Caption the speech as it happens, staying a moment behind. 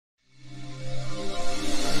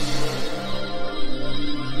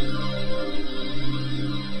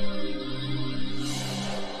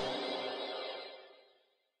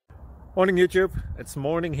Morning YouTube, it's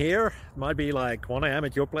morning here. It might be like 1 a.m.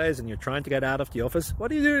 at your place and you're trying to get out of the office.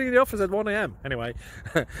 What are you doing in the office at 1 a.m? Anyway,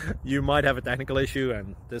 you might have a technical issue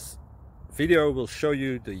and this video will show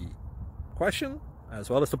you the question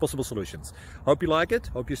as well as the possible solutions. Hope you like it,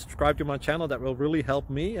 hope you subscribe to my channel. That will really help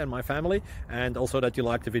me and my family, and also that you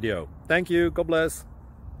like the video. Thank you, God bless.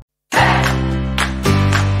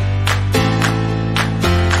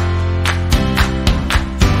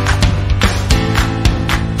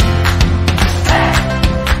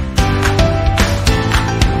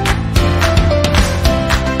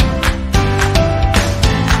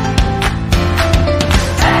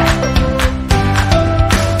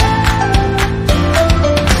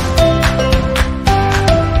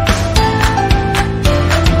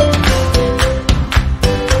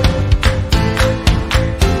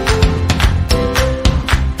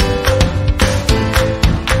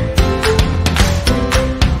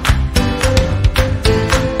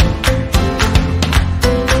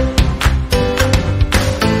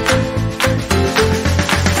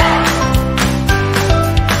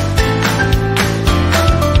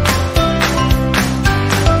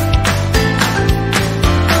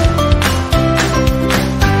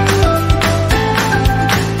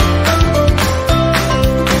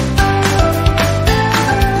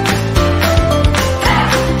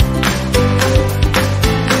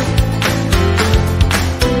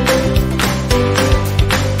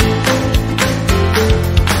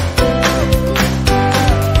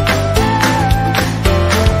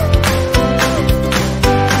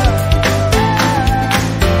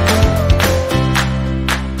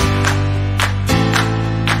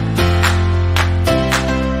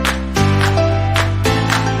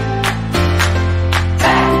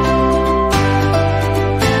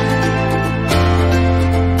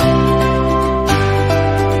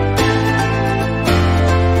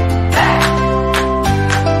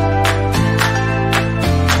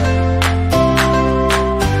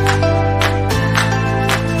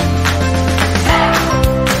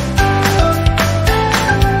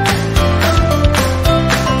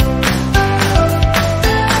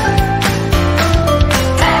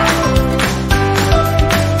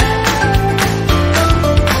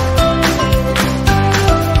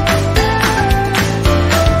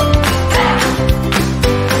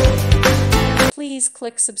 Please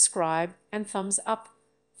click subscribe and thumbs up.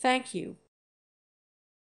 Thank you.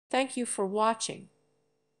 Thank you for watching.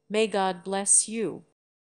 May God bless you.